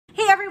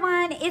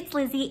everyone, it's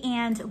Lizzie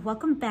and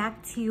welcome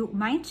back to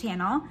my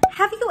channel.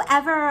 Have you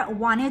ever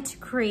wanted to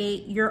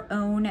create your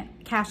own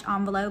cash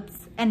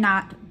envelopes and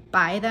not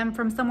buy them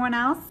from someone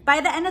else?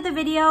 By the end of the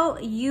video,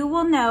 you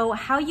will know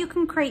how you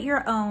can create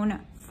your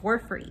own for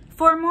free.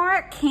 For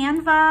more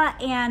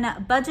Canva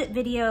and budget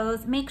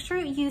videos, make sure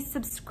you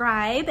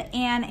subscribe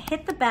and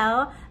hit the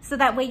bell so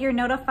that way you're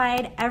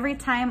notified every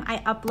time I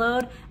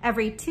upload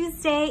every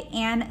Tuesday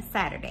and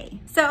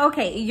Saturday. So,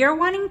 okay, you're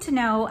wanting to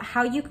know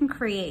how you can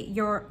create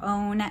your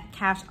own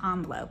cash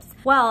envelopes.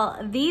 Well,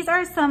 these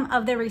are some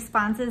of the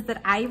responses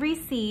that I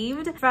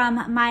received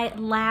from my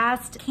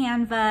last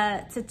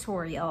Canva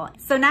tutorial.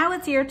 So now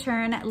it's your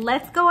turn.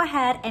 Let's go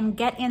ahead and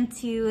get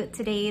into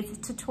today's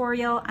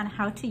tutorial on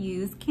how to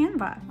use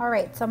Canva. All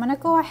right, so I'm gonna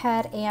go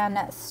ahead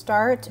and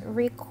start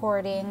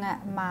recording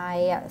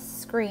my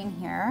screen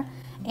here.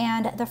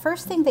 And the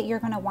first thing that you're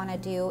gonna wanna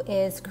do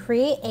is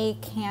create a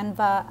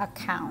Canva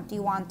account.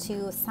 You want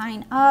to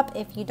sign up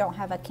if you don't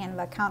have a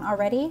Canva account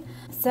already.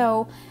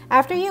 So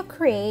after you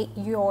create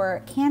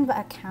your Canva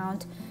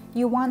account,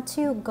 you want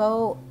to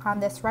go on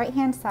this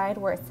right-hand side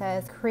where it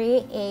says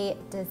create a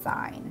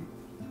design.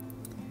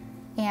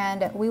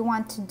 And we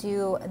want to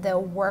do the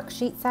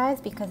worksheet size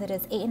because it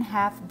is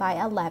 8.5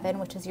 by 11,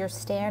 which is your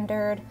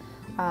standard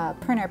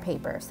printer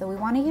paper. So we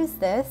want to use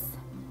this,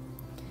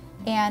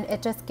 and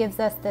it just gives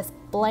us this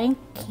blank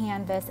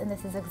canvas, and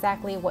this is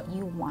exactly what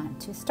you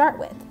want to start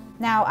with.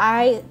 Now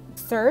I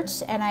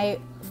searched and I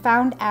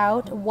found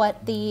out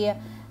what the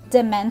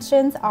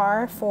dimensions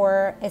are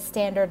for a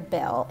standard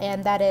bill,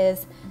 and that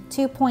is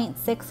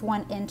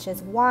 2.61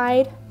 inches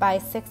wide by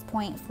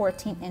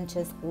 6.14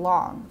 inches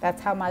long.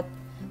 That's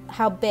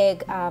how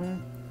big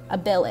a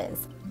bill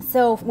is.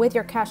 So with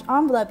your cash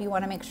envelope, you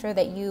want to make sure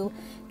that you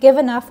give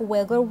enough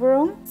wiggle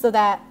room so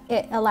that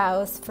it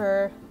allows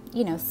for,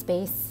 you know,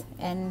 space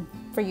and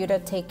for you to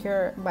take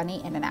your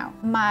money in and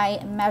out.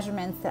 My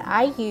measurements that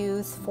I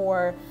use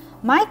for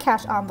my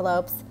cash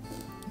envelopes,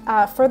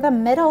 for the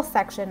middle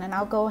section, and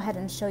I'll go ahead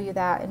and show you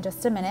that in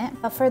just a minute.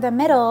 But for the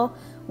middle,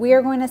 we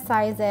are going to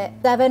size it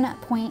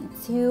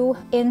 7.2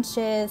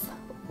 inches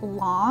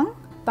long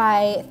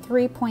by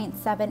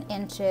 3.7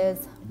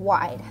 inches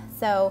wide.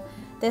 So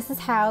this is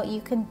how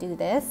you can do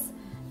this.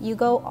 You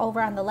go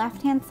over on the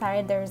left-hand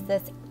side, there's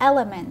this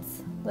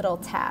Elements little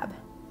tab.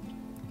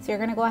 So you're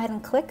gonna go ahead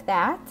and click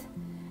that,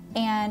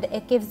 and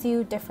it gives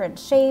you different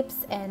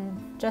shapes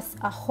and just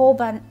a whole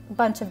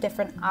bunch of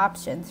different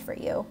options for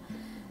you.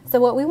 So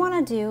what we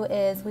wanna do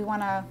is we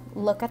wanna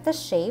look at the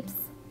shapes.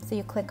 So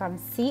you click on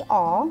See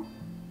All,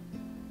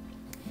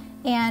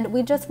 and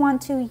we just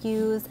want to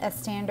use a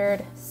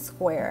standard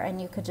square, and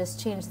you could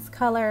just change this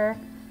color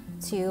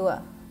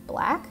to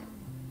black.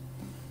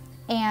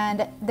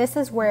 And this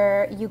is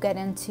where you get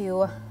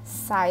into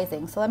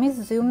sizing. So let me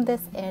zoom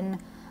this in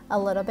a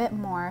little bit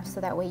more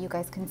so that way you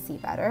guys can see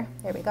better.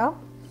 There we go.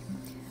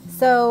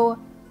 So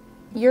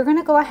you're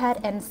gonna go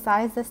ahead and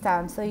size this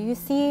down. So you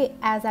see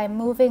as I'm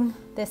moving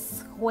this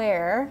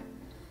square,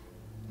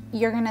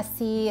 you're gonna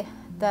see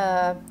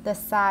the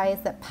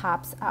size that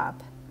pops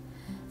up.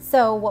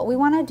 So what we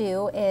want to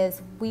do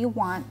is we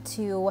want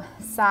to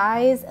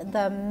size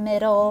the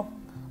middle,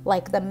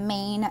 like the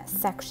main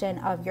section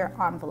of your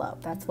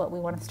envelope. That's what we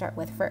want to start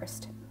with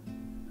first.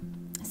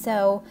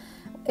 So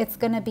it's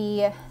going to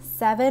be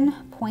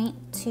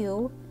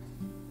 7.2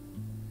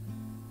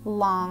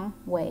 long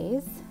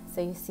ways.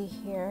 So you see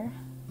here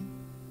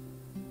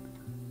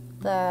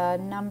the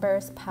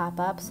numbers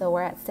pop up. So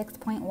we're at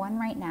 6.1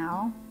 right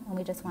now, and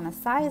we just want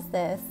to size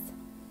this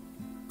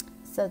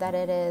so that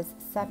it is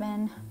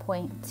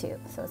 7.2,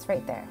 so it's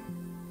right there,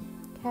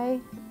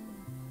 okay?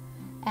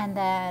 And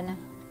then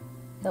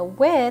the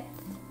width,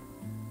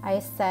 I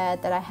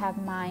said that I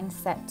have mine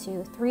set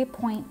to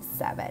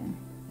 3.7.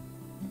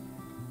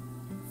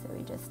 So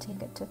we just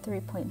take it to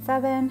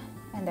 3.7,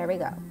 and there we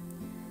go.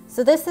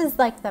 So this is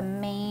like the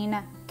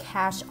main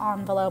cash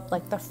envelope,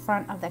 like the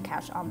front of the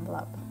cash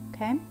envelope,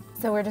 okay?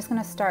 So we're just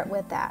gonna start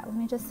with that. Let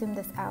me just zoom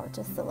this out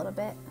just a little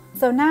bit.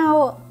 So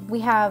now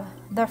we have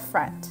the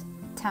front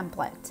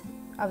template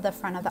of the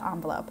front of the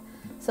envelope.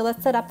 So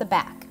let's set up the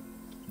back.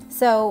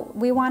 So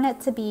we want it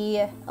to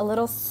be a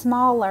little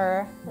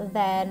smaller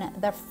than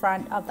the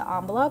front of the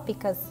envelope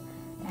because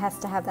it has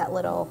to have that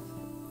little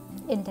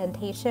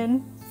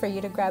indentation for you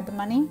to grab the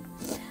money.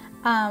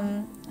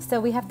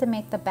 So we have to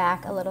make the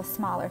back a little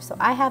smaller. So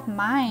I have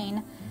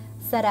mine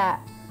set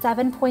at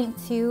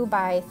 7.2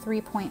 by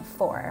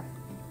 3.4.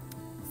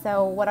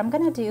 So what I'm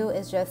gonna do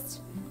is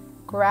just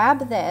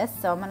grab this.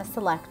 So I'm gonna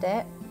select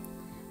it.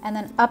 And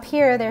then up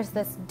here, there's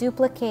this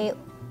duplicate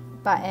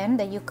button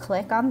that you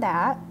click on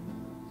that.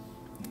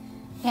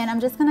 And I'm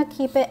just gonna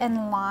keep it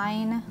in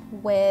line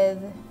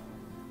with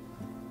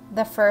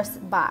the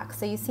first box.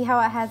 So you see how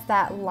it has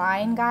that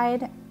line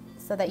guide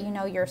so that you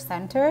know you're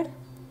centered?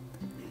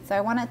 So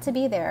I want it to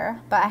be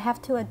there, but I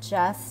have to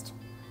adjust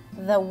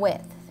the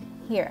width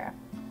here.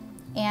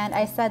 And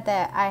I said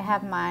that I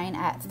have mine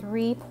at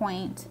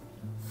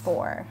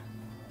 3.4.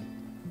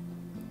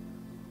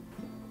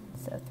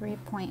 So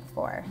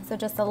 3.4. So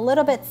just a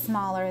little bit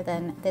smaller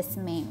than this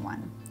main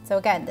one. So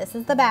again, this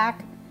is the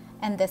back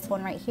and this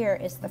one right here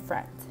is the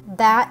front.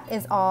 That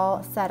is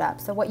all set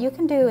up. So what you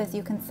can do is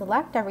you can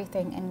select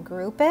everything and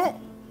group it.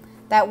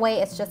 That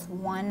way it's just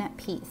one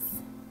piece.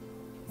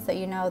 So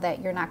you know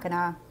that you're not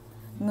gonna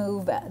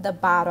move the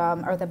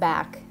bottom or the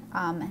back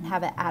and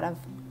have it out of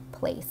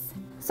place.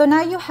 So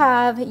now you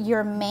have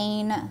your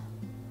main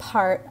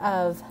part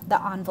of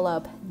the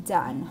envelope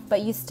done,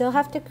 but you still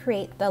have to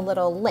create the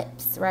little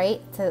lips,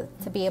 right? To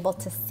be able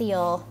to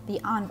seal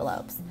the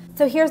envelopes.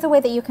 So here's the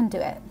way that you can do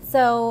it.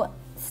 So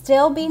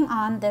still being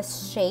on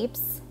this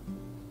shapes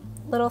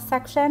little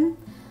section,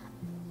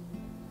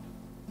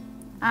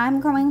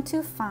 I'm going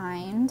to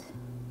find,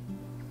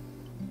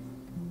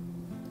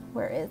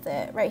 where is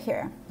it? Right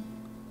here.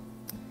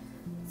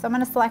 So I'm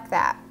going to select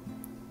that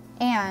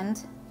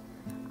and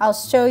I'll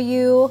show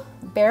you,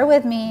 bear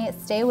with me,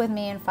 stay with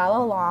me and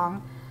follow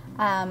along.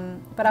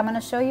 But I'm going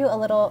to show you a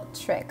little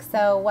trick.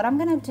 So what I'm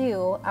going to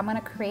do, I'm going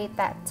to create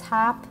that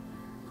top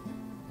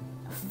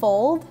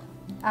fold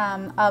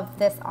of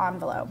this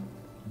envelope.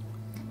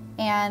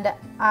 And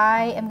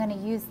I am going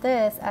to use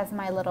this as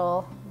my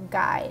little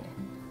guide.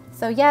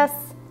 So yes,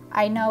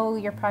 I know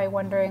you're probably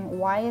wondering,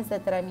 why is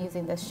it that I'm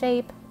using this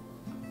shape?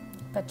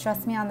 But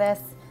trust me on this,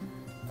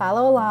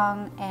 follow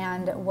along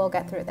and we'll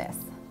get through this.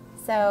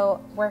 So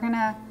we're going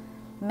to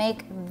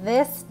make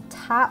this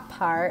top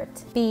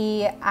part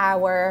be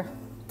our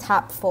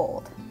top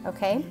fold,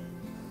 okay?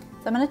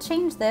 So I'm going to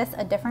change this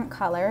a different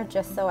color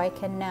just so I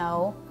can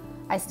know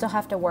I still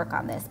have to work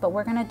on this, but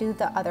we're going to do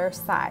the other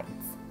sides.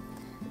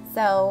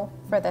 So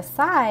for the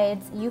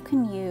sides, you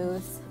can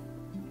use,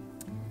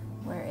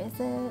 where is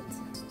it?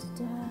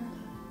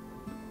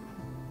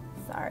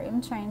 Sorry,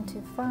 I'm trying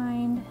to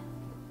find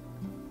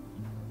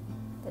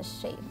the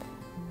shape.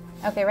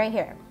 Okay, right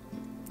here.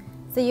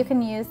 So you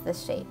can use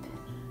this shape.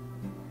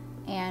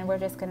 And we're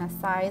just going to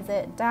size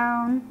it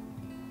down.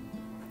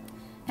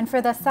 And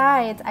for the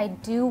sides, I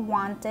do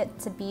want it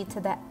to be to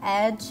the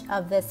edge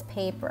of this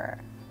paper,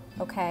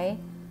 okay?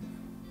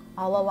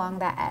 All along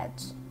that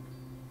edge.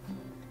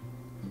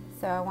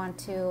 So I want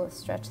to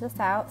stretch this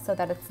out so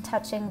that it's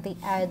touching the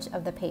edge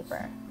of the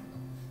paper.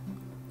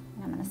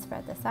 And I'm going to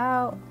spread this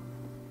out.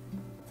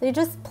 So you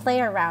just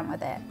play around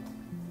with it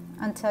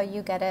until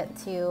you get it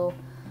to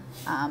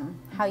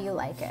how you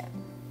like it.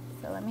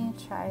 So let me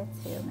try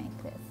to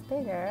make this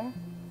bigger.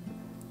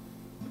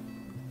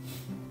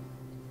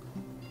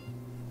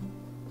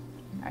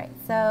 All right,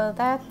 so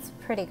that's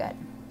pretty good.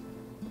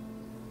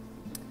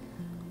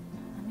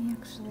 Let me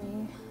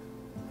actually,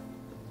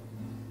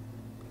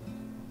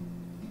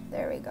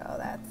 there we go,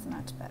 that's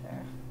much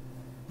better.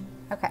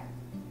 Okay.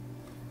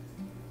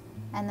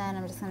 And then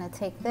I'm just gonna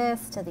take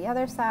this to the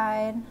other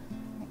side,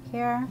 right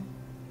here.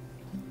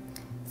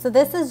 So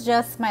this is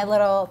just my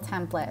little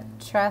template.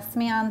 Trust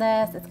me on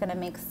this, it's gonna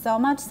make so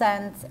much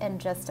sense in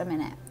just a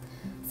minute.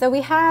 So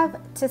we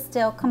have to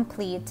still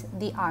complete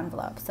the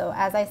envelope. So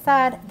as I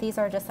said, these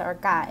are just our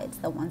guides,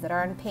 the ones that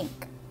are in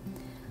pink.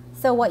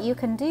 So what you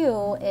can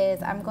do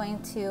is I'm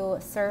going to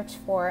search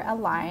for a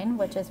line,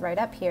 which is right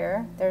up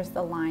here. There's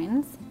the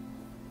lines.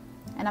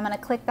 And I'm gonna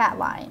click that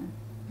line.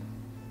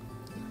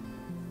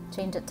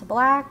 Change it to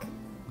black.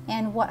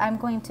 And what I'm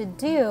going to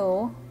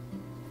do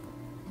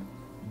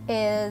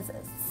is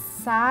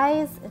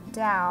size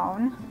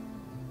down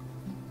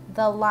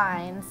the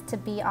lines to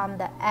be on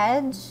the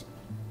edge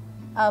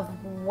of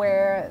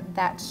where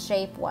that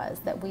shape was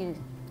that we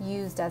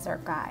used as our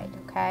guide,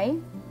 okay?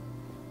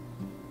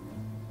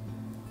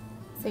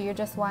 So you're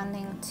just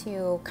wanting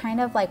to kind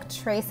of like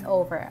trace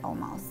over it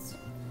almost.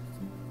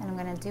 And I'm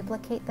going to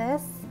duplicate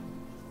this,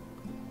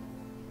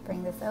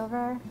 bring this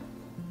over.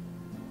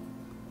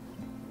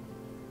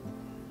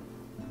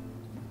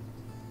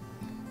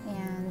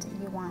 And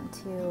you want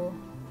to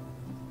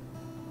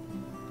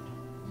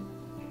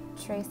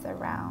trace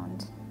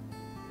around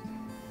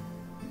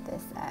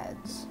this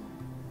edge.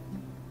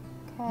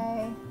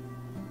 Okay,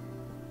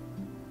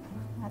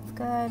 that's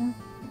good. And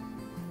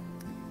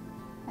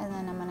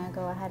then I'm going to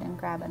go ahead and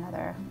grab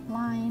another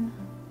line.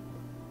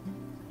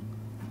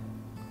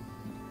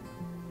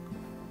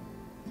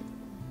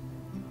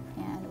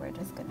 And we're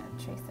just going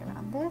to trace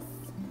around this.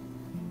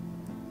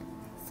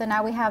 So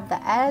now we have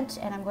the edge,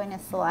 and I'm going to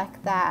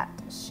select that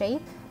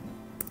shape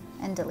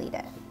and delete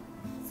it.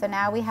 So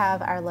now we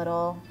have our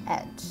little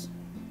edge.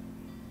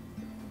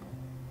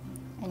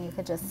 And you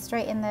could just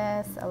straighten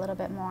this a little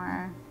bit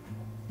more.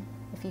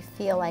 If you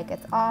feel like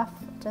it's off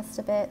just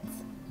a bit,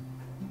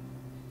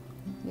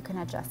 you can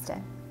adjust it.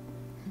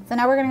 So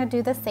now we're going to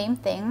do the same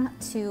thing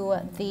to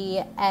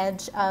the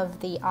edge of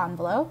the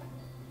envelope.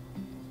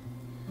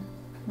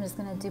 I'm just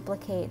going to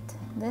duplicate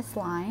this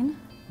line,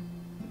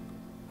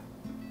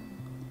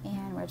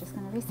 and we're just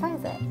going to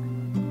resize it.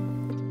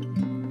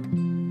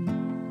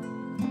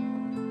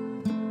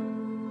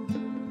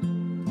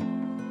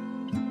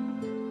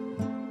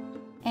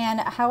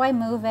 And how I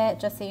move it,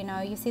 just so you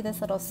know, you see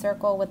this little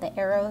circle with the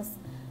arrows?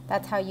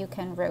 That's how you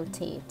can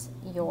rotate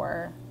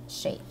your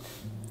shape.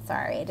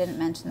 Sorry, I didn't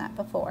mention that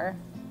before.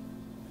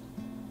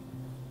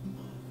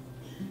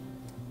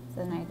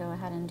 then I go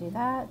ahead and do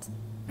that.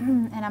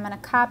 And I'm going to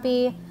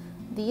copy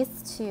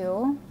these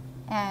two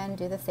and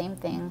do the same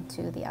thing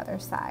to the other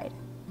side.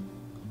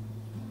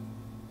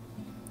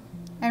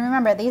 And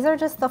remember, these are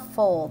just the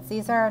folds.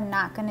 These are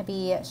not going to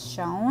be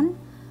shown.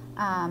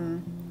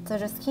 So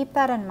just keep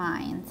that in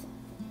mind.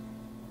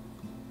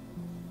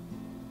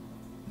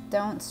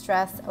 Don't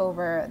stress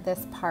over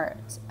this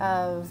part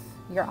of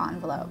your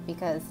envelope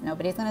because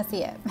nobody's going to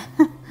see it.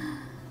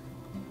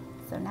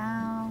 So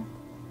now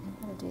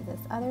I'm going to do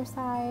this other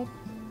side.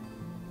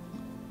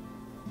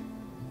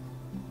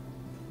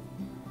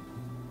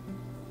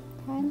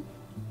 Okay.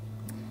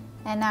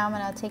 And now I'm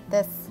going to take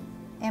this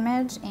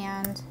image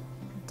and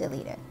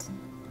delete it.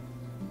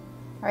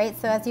 All right,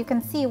 so as you can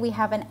see, we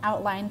have an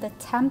outline, the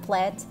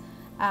template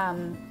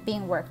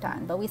being worked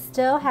on, but we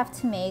still have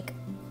to make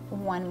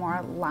one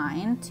more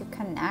line to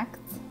connect,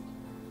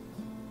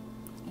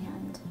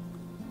 and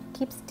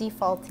keeps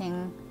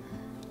defaulting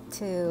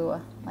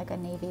to like a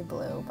navy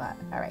blue, but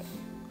all right.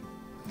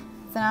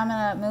 So now I'm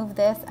gonna move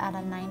this at a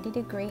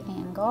 90-degree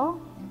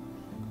angle,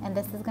 and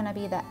this is gonna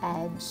be the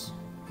edge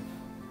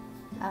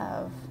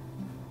of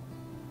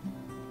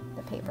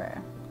the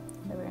paper.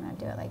 So we're gonna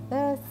do it like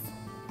this,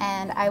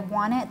 and I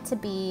want it to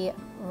be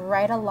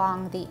right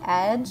along the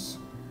edge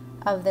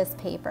of this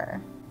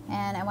paper.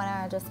 And I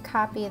wanna just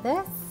copy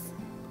this.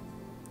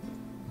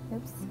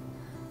 Oops.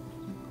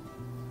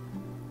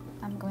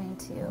 I'm going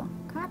to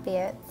copy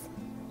it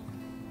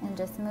and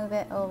just move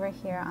it over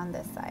here on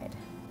this side.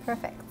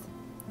 Perfect.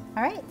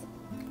 All right.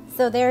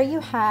 So there you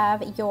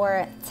have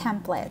your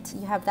template.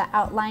 You have the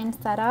outline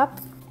set up.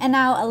 And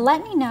now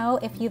let me know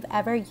if you've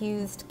ever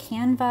used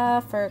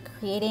Canva for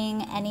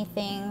creating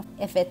anything,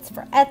 if it's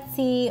for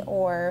Etsy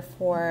or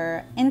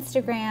for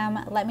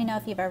Instagram. Let me know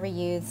if you've ever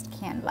used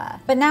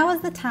Canva. But now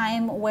is the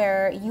time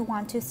where you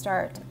want to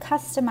start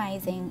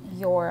customizing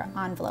your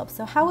envelope.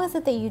 So how is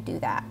it that you do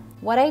that?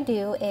 What I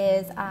do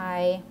is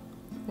I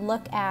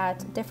look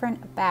at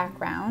different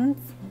backgrounds.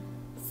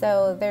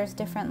 So there's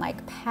different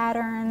like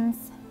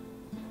patterns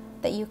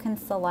that you can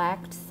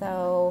select.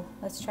 So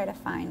let's try to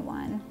find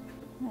one.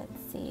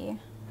 Let's see.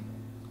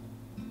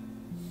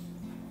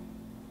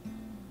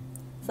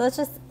 So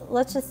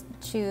let's just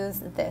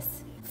choose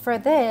this. For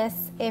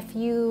this, if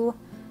you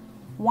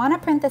want to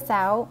print this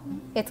out,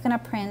 it's going to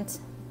print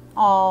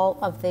all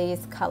of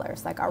these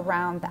colors, like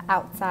around the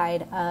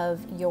outside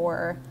of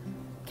your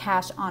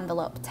cash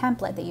envelope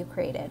template that you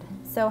created.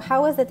 So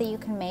how is it that you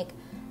can make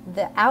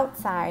the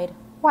outside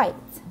white?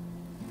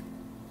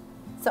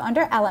 So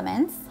under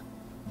Elements,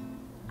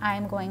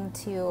 I'm going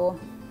to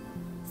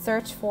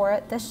search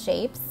for the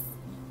shapes,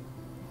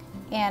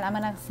 and I'm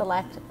going to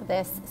select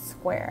this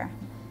square,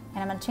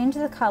 and I'm going to change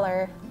the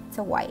color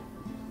to white.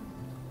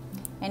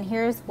 And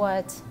here's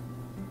what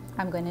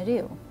I'm going to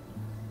do.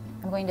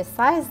 I'm going to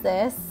size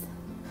this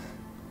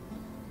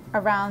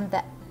around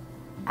the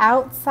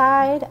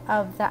outside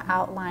of the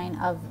outline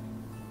of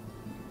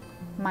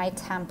my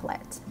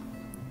template.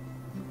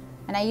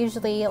 And I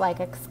usually like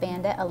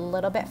expand it a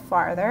little bit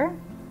farther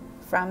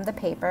from the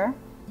paper.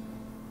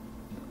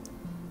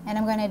 And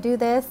I'm going to do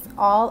this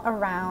all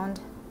around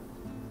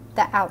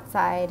the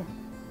outside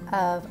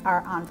of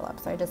our envelope.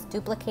 So I just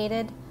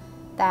duplicated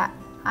that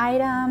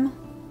item,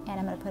 and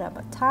I'm going to put it up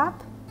at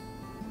top.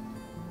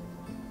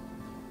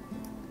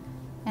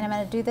 And I'm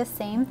going to do the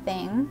same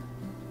thing.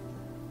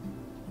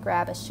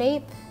 Grab a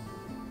shape,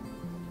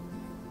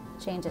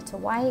 change it to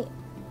white,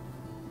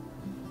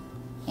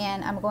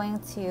 and I'm going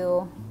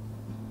to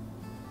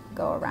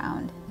go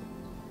around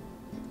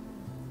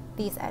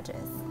these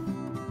edges.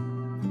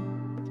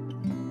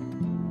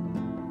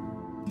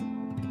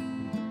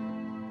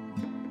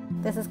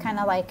 This is kind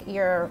of like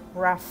your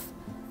rough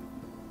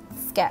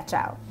sketch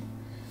out.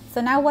 So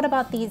now what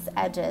about these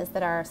edges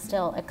that are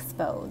still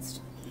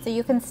exposed? So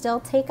you can still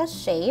take a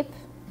shape.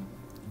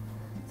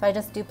 So I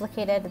just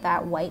duplicated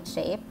that white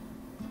shape.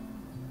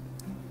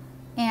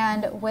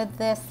 And with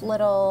this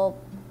little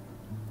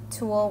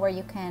tool where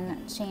you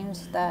can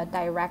change the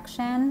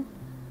direction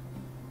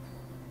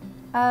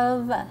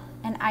of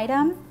an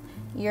item,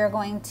 you're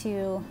going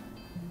to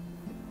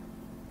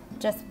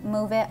just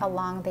move it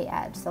along the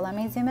edge. So let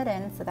me zoom it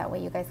in so that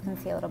way you guys can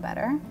see a little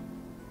better.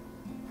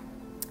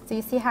 So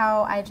you see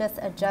how I just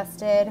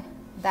adjusted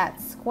that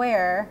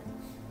square,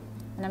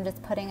 and I'm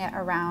just putting it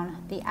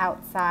around the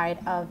outside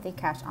of the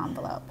cash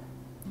envelope.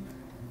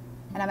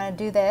 And I'm going to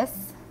do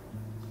this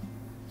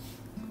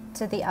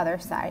to the other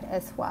side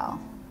as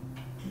well.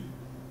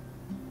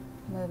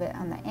 Move it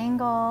on the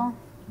angle.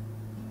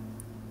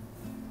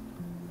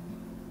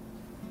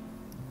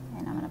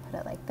 And I'm going to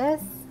put it like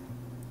this.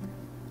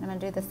 I'm going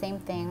to do the same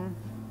thing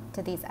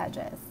to these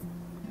edges.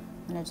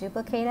 I'm going to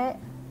duplicate it,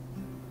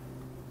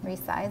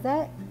 resize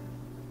it,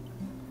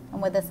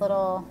 and with this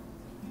little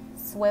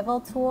swivel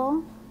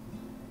tool,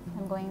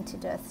 I'm going to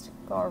just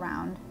go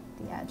around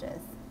the edges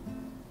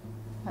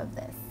of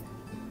this.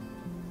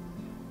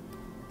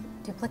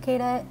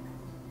 Duplicate it,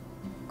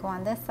 go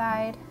on this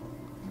side,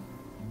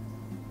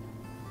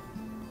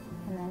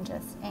 and then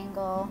just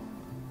angle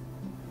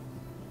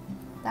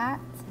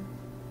that.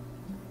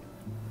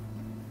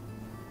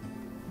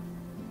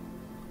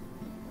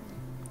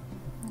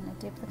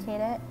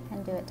 duplicate it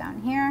and do it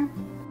down here.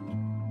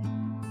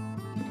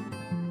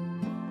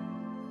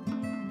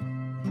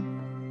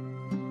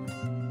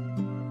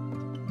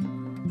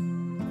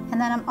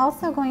 And then I'm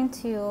also going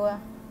to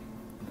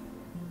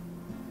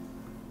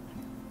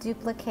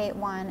duplicate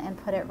one and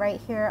put it right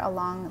here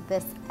along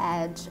this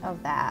edge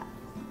of that,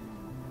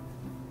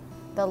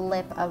 the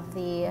lip of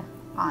the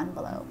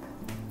envelope.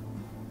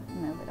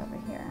 Move it over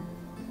here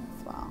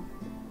as well.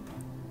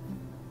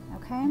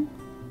 Okay,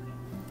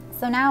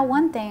 so now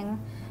one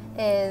thing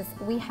is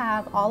we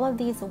have all of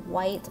these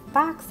white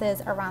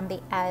boxes around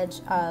the edge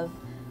of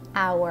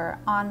our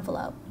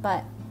envelope,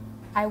 but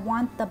I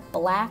want the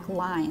black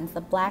lines,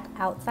 the black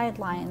outside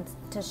lines,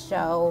 to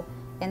show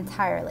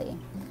entirely.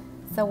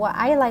 So what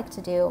I like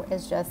to do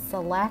is just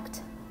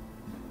select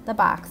the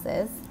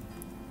boxes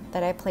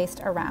that I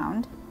placed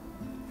around.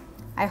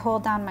 I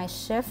hold down my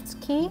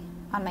Shift key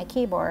on my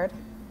keyboard.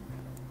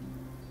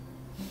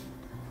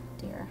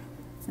 Dear,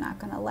 it's not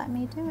gonna let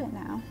me do it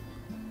now.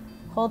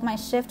 Hold my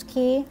Shift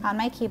key on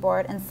my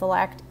keyboard and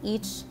select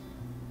each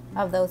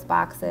of those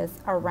boxes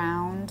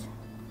around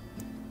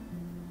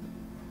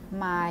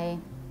my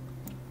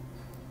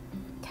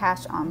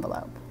cash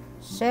envelope.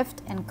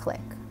 Shift and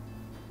click.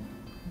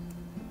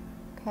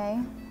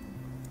 Okay.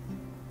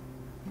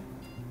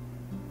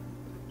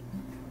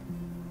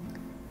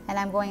 And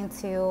I'm going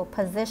to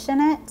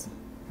position it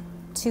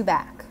to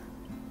back.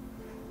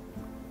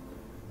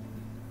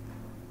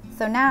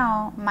 So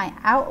now my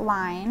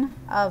outline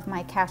of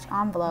my cash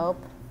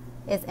envelope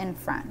is in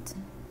front.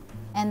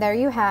 And there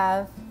you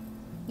have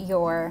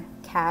your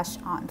cash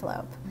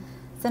envelope.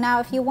 So now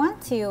if you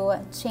want to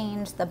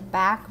change the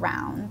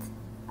background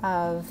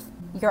of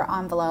your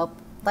envelope,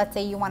 let's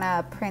say you want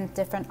to print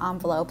different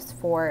envelopes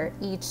for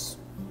each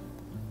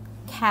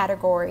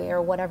category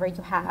or whatever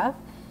you have,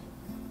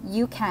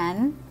 you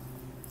can,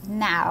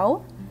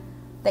 now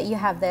that you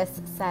have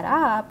this set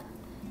up,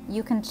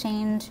 you can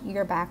change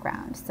your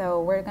background.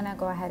 So we're gonna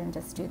go ahead and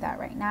just do that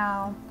right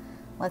now.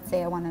 Let's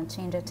say I want to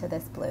change it to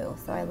this blue.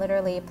 So I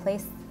literally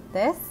place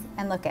this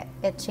and look at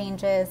it,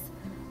 changes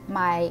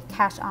my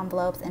cash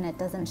envelopes and it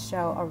doesn't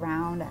show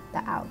around the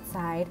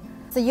outside.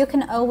 So you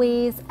can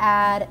always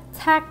add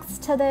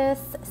text to this.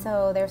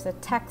 So there's a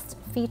text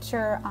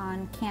feature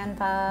on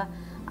Canva.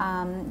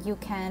 You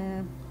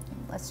can,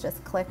 let's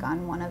just click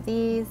on one of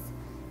these.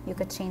 You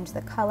could change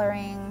the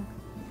coloring.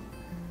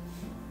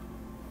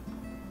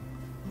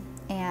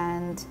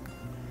 And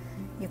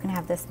you can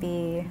have this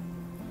be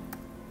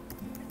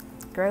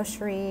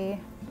grocery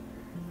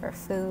or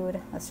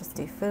food. Let's just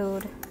do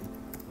food.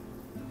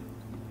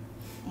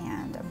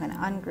 And I'm gonna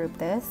ungroup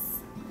this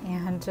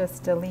and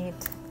just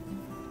delete.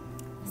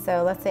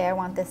 So let's say I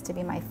want this to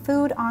be my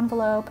food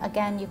envelope.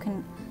 Again, you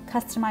can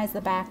customize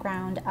the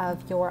background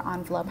of your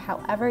envelope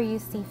however you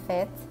see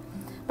fit.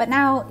 But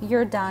now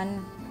you're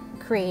done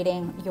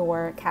creating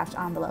your cash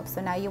envelope.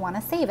 So now you want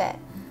to save it.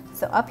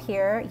 So up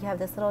here, you have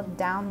this little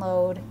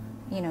download,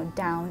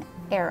 down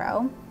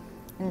arrow,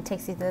 and it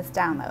takes you to this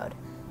download.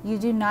 You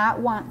do not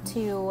want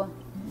to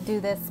do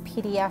this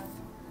PDF,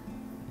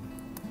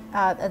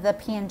 the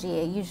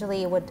PNG.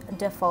 Usually it would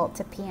default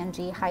to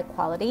PNG high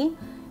quality.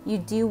 You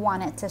do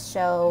want it to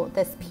show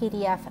this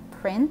PDF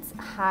print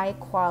high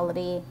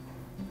quality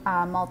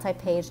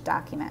multi-page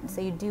document.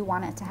 So you do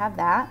want it to have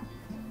that.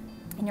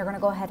 And you're going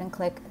to go ahead and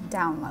click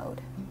download.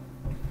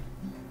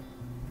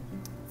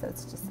 So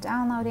it's just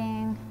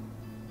downloading.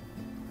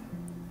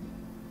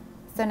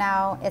 So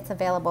now it's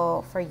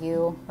available for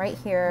you right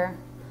here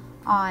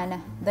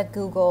on the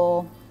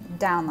Google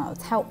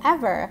Downloads.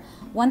 However,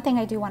 one thing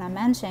I do want to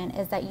mention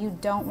is that you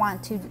don't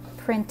want to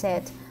print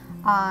it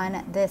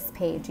on this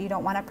page. You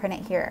don't want to print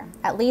it here.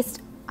 At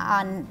least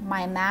on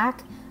my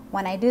Mac,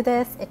 when I do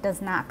this, it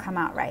does not come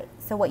out right.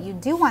 So what you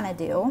do want to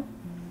do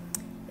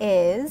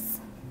is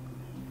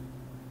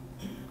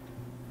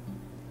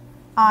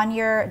on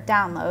your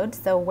download,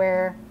 so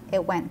where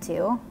it went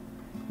to,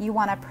 you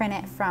want to print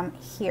it from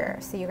here.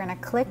 So you're going to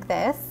click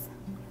this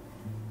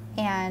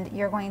and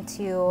you're going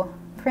to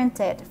print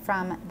it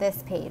from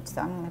this page.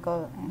 So I'm going to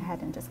go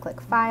ahead and just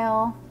click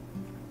File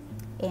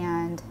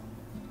and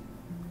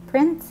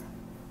Print.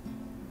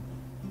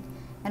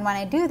 And when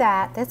I do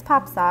that, this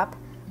pops up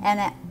and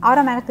it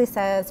automatically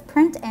says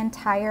print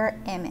entire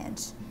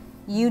image.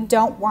 You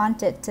don't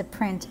want it to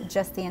print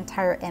just the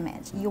entire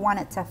image. You want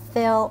it to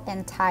fill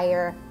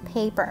entire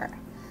paper.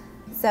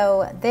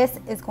 So this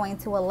is going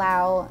to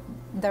allow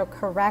the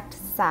correct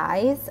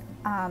size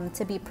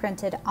to be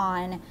printed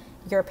on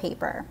your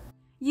paper.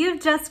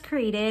 You've just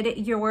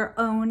created your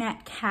own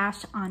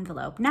cash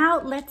envelope. Now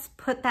let's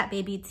put that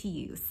baby to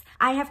use.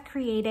 I have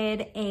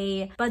created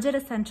a Budget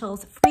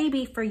Essentials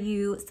freebie for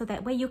you so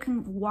that way you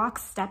can walk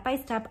step by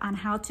step on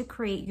how to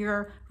create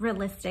your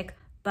realistic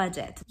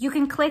budget. You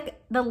can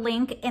click the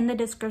link in the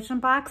description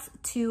box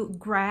to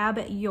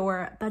grab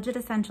your Budget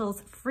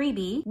Essentials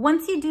freebie.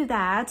 Once you do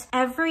that,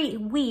 every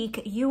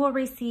week you will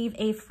receive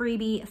a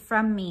freebie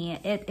from me.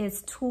 It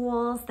is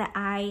tools that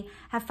I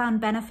have found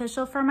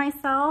beneficial for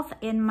myself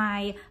in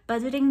my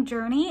budgeting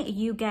journey.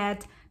 You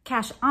get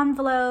cash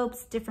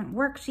envelopes, different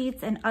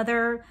worksheets, and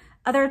other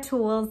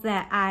tools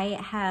that I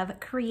have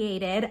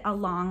created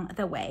along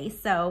the way.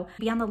 So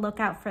be on the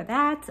lookout for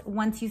that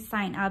once you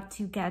sign up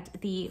to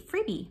get the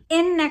freebie.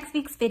 In next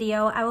week's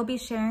video, I will be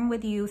sharing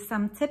with you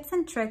some tips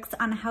and tricks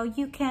on how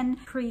you can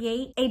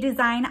create a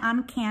design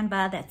on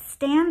Canva that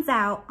stands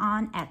out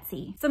on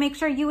Etsy. So make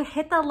sure you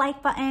hit the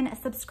like button,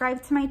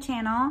 subscribe to my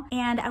channel,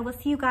 and I will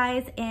see you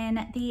guys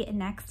in the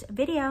next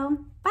video.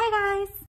 Bye guys.